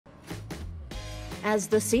As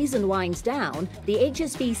the season winds down, the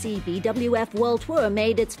HSBC BWF World Tour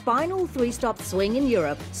made its final three-stop swing in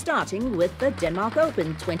Europe, starting with the Denmark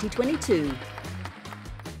Open 2022.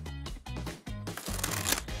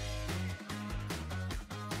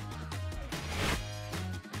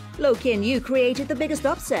 Lo Kin Yu created the biggest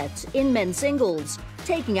upset in men's singles,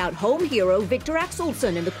 taking out home hero Victor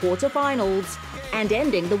Axelsen in the quarter-finals and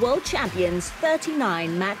ending the world champion's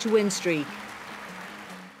 39-match win streak.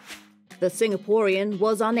 The Singaporean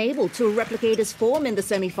was unable to replicate his form in the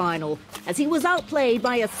semi-final, as he was outplayed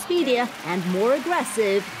by a speedier and more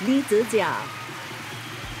aggressive Li Zijia.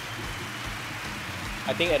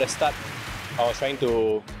 I think at the start, I was trying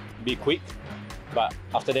to be quick, but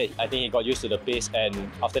after that, I think he got used to the pace, and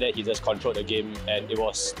after that, he just controlled the game, and it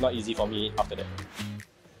was not easy for me after that.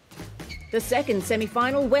 The second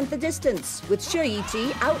semi-final went the distance, with Shi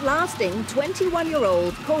Yiqi outlasting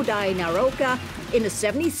 21-year-old Kodai Naroka in a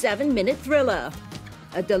 77-minute thriller.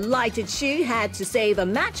 A delighted Xu had to save a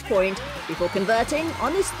match point before converting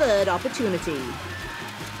on his third opportunity.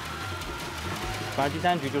 反正第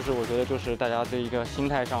三局我觉得大家对一个心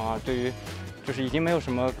态上啊，对于已经没有什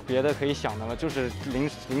么别的可以想的了，就是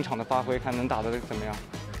临场的发挥，看能打得怎么样。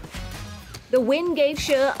The win gave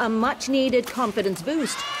Shi a much-needed confidence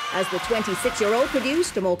boost, as the 26-year-old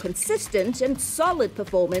produced a more consistent and solid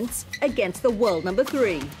performance against the world number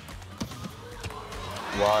 3.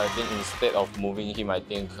 Well, I think instead of moving him, I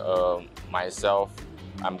think myself,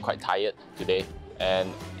 I'm quite tired today.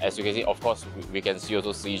 And as you can see, of course, we can see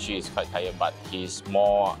also Shi Yiqi is quite tired, but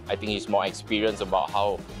I think he's more experienced about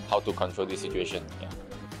how to control this situation. Yeah.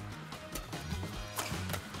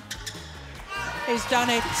 He's done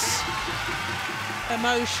it.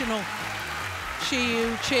 Emotional. Shi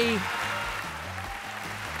Yiqi.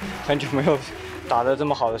 很久没有打得这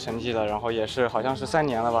么好的成绩了，然后也是好像是3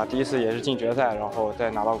年了吧，第一次也是进决赛，然后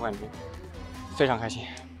再拿到冠军，非常开心。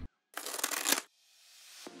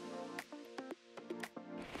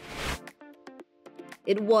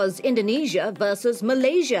It was Indonesia versus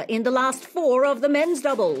Malaysia in the last 4 of the men's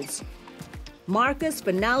doubles. Marcus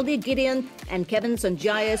Fernaldi Gideon and Kevin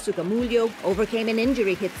Sanjaya Sukamuljo overcame an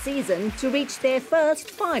injury-hit season to reach their first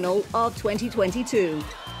final of 2022.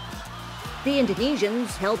 The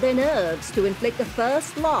Indonesians held their nerves to inflict the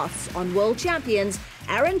first loss on world champions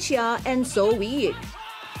Aaron Chia and So Wee-ik.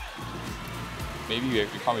 Maybe we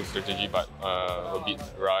come with strategy, but a bit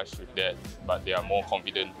rushed with that. But they are more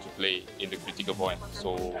confident to play in the critical point.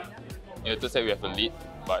 So in the third set we have a lead,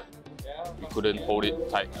 but we couldn't hold it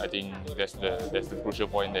tight. I think that's the crucial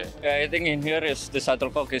point there. I think in here is the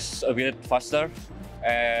shuttlecock is a bit faster,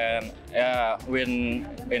 and when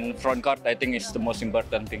in front court, I think it's the most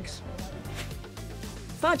important things.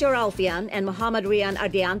 Fajar Alfian and Muhammad Rian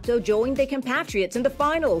Ardianto joined their compatriots in the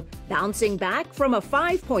final, bouncing back from a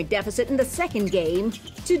 5-point deficit in the second game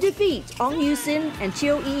to defeat Ong Yusin and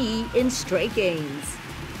Chiu Yi in straight games.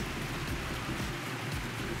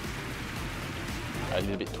 A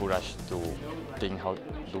little bit too rushed to think how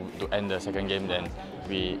to end the second game, then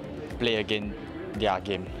we play again their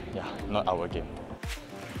game, not our game.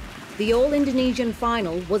 The all-Indonesian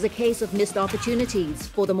final was a case of missed opportunities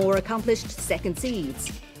for the more accomplished second seeds.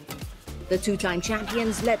 The two-time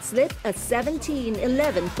champions let slip a 17-11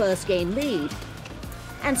 first game lead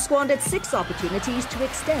and squandered 6 opportunities to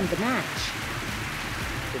extend the match.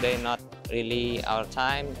 Today not really our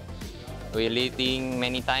time. We're leading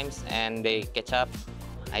many times and they catch up.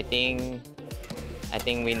 I think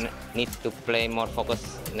we need to play more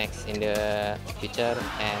focus next in the future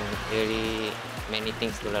and really many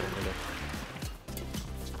things to learn today.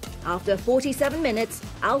 After 47 minutes,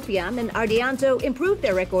 Alfian and Ardianto improved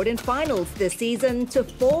their record in finals this season to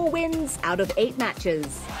 4 wins out of 8 matches.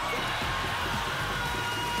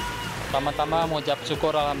 Pertama-tama mengucap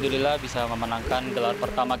syukur alhamdulillah bisa memenangkan gelar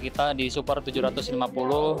pertama kita di Super 750.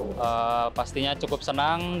 Pastinya cukup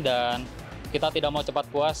senang dan kita tidak mau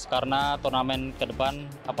cepat puas karena turnamen ke depan,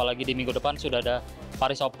 apalagi di minggu depan sudah ada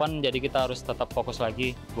Paris Open, jadi kita harus tetap fokus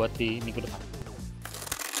lagi buat di minggu depan.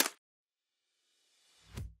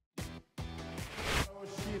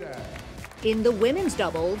 In the women's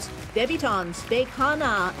doubles, debutantes Baek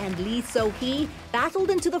Hana and Lee So-hee battled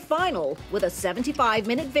into the final with a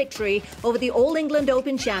 75-minute victory over the All England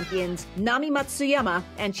Open champions Nami Matsuyama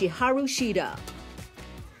and Chiharu Shida.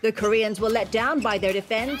 The Koreans were let down by their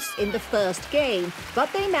defense in the first game, but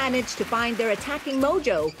they managed to find their attacking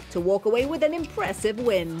mojo to walk away with an impressive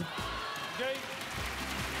win.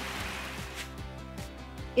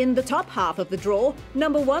 In the top half of the draw,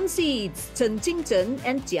 number 1 seeds Chen Jingzhen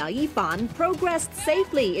and Jia Yifan progressed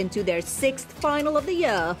safely into their 6th final of the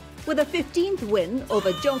year with a 15th win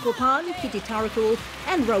over Jongkopan Kititarakul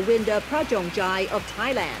and Rawinda Prajongjai of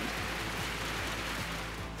Thailand.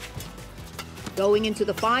 Going into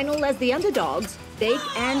the final as the underdogs, Baek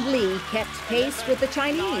and Lee kept pace with the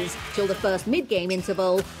Chinese till the first mid-game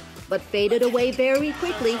interval, but faded away very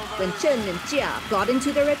quickly when Chen and Jia got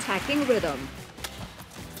into their attacking rhythm.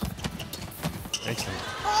 Oh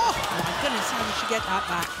my goodness, how did she get that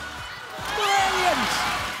back? Brilliant!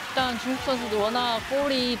 일단 중국 선수들 워낙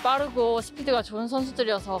볼이 빠르고 스피드가 좋은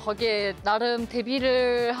선수들이어서 거기에 나름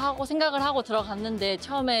대비를 하고 생각을 하고 들어갔는데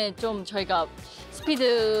처음에 좀 저희가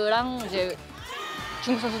스피드랑 이제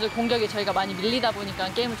중국 선수들 공격에 저희가 많이 밀리다 보니까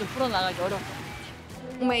게임을 좀 풀어나가기 어려웠어요.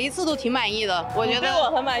 每一次都挺满意的，我觉得。对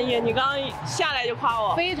我很满意，你刚刚下来就夸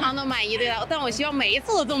我。非常的满意，对的，但我希望每一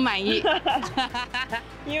次都这么满意。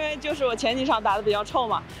因为就是我前几场打得比较臭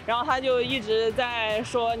嘛，然后他就一直在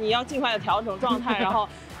说你要尽快的调整状态，然后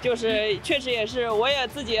就是确实也是，我也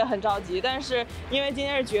自己也很着急，但是因为今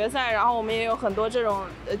天是决赛，然后我们也有很多这种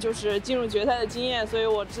就是进入决赛的经验，所以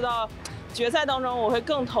我知道。 决赛当中我会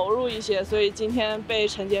更投入一些，所以今天被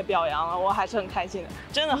陈姐表扬了，我还是很开心的，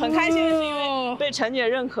真的很开心，是因为被陈姐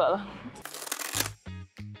认可了。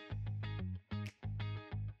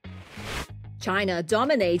China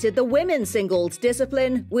dominated the women's singles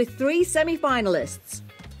discipline with 3 semi-finalists.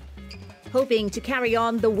 Hoping to carry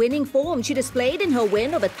on the winning form she displayed in her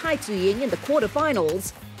win over Tai Tsuying in the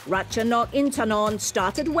quarterfinals, Ratchanok Intanon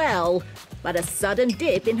started well, but a sudden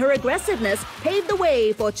dip in her aggressiveness paved the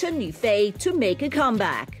way for Chen Yufei to make a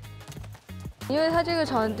comeback. 因为他这个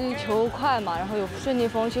场地球快嘛，然后有顺逆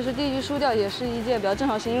风，其实第一局输掉也是一件比较正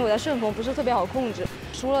常事情，因为我在顺风不是特别好控制。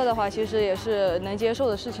输了的话，其实也是能接受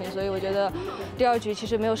的事情，所以我觉得第二局其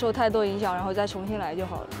实没有受太多影响，然后再重新来就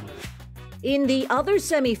好了。 In the other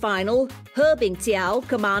semi-final, He Bingjiao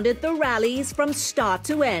commanded the rallies from start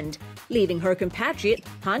to end, leaving her compatriot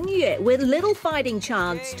Han Yue with little fighting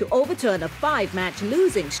chance to overturn a 5-match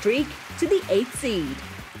losing streak to the 8th seed.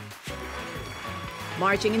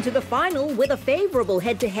 Marching into the final with a favorable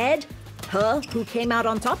head-to-head, He, who came out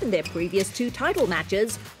on top in their previous 2 title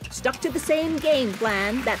matches, stuck to the same game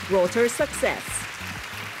plan that brought her success.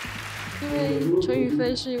 因为陈雨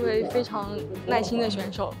菲是一位非常耐心的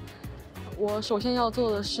选手。 我首先要做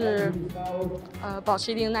的是，保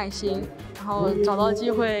持一定耐心，然后找到机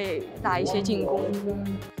会打一些进攻。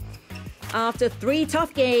After 3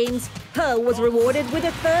 tough games, He was rewarded with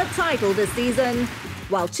a 3rd title this season,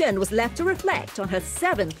 while Chen was left to reflect on her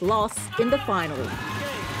 7th loss in the final.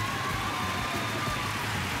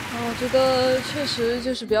 我觉得确实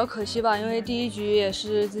就是比较可惜吧，因为第一局也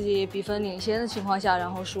是自己比分领先的情况下，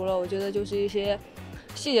然后输了。我觉得就是一些。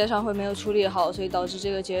 细节上会没有处理好，所以导致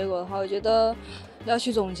这个结果的话，我觉得要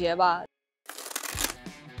去总结吧。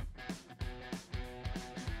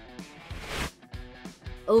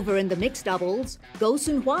Over in the mixed doubles, Go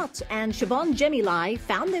Soon Hwat and Siobhan Gemilai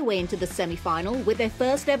found their way into the semi-final with their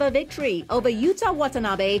first ever victory over Yuta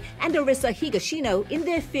Watanabe and Arisa Higashino in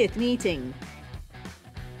their 5th meeting.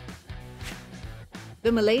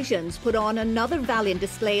 The Malaysians put on another valiant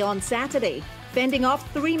display on Saturday, fending off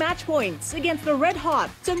 3 match points against the red-hot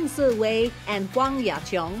Zheng Siwei and Huang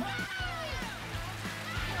Yaqiong. You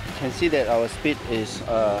can see that our speed is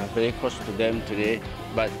very close to them today,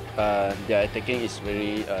 but their attacking is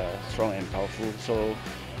very strong and powerful. So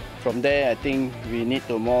from there, I think we need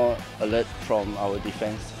to more alert from our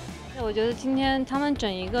defense. 我觉得今天他们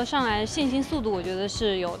整一个上来信心速度，我觉得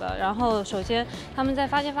是有的。然后首先他们在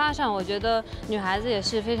发接发上，我觉得女孩子也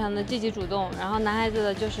是非常的积极主动，然后男孩子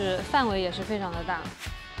的就是范围也是非常的大。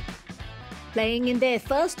Playing in their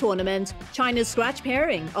first tournament, China's scratch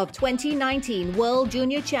pairing of 2019 World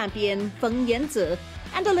Junior Champion Feng Yanzi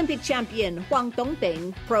and Olympic champion Huang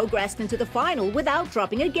Dongbing progressed into the final without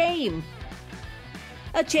dropping a game.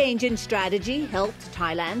 A change in strategy helped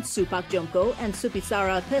Thailand's Supak Jungko and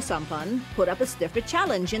Supisara Pesampan put up a stiffer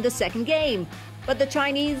challenge in the second game, but the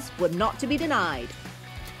Chinese were not to be denied.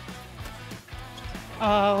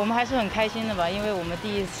 我们还是很开心的吧，因为我们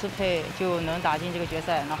第一次配就能打进这个决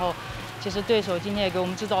赛，然后其实对手今天也给我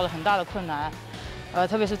们制造了很大的困难，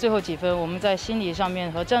特别是最后几分，我们在心理上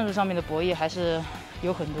面和战术上面的博弈还是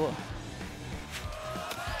有很多。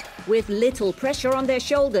 With little pressure on their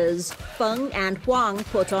shoulders, Feng and Huang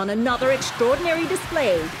put on another extraordinary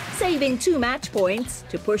display, saving 2 match points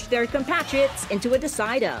to push their compatriots into a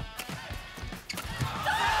decider.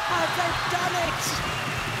 Have they done it?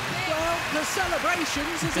 Well, the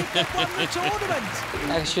celebrations as if they've won the tournament.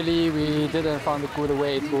 Actually, we didn't find a good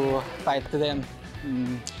way to fight them.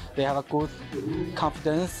 They have a good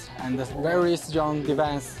confidence and a very strong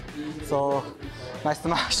defense. So my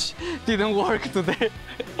smash didn't work today.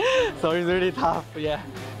 So it's really tough, yeah.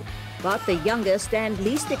 But the youngest and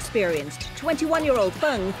least experienced, 21-year-old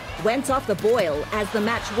Feng, went off the boil as the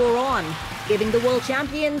match wore on, giving the world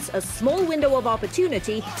champions a small window of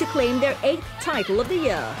opportunity to claim their 8th title of the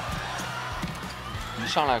year. 一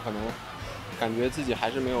上来可能感觉自己还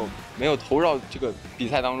是没有投入到这个比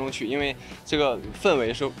赛当中去，因为这个氛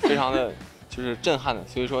围是非常的就是震撼的，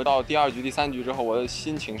所以说到第2局、第3局之后，我的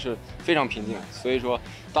心情是非常平静，所以说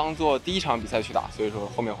当做第1场比赛去打，所以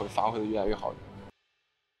说后面会发挥的越来越好。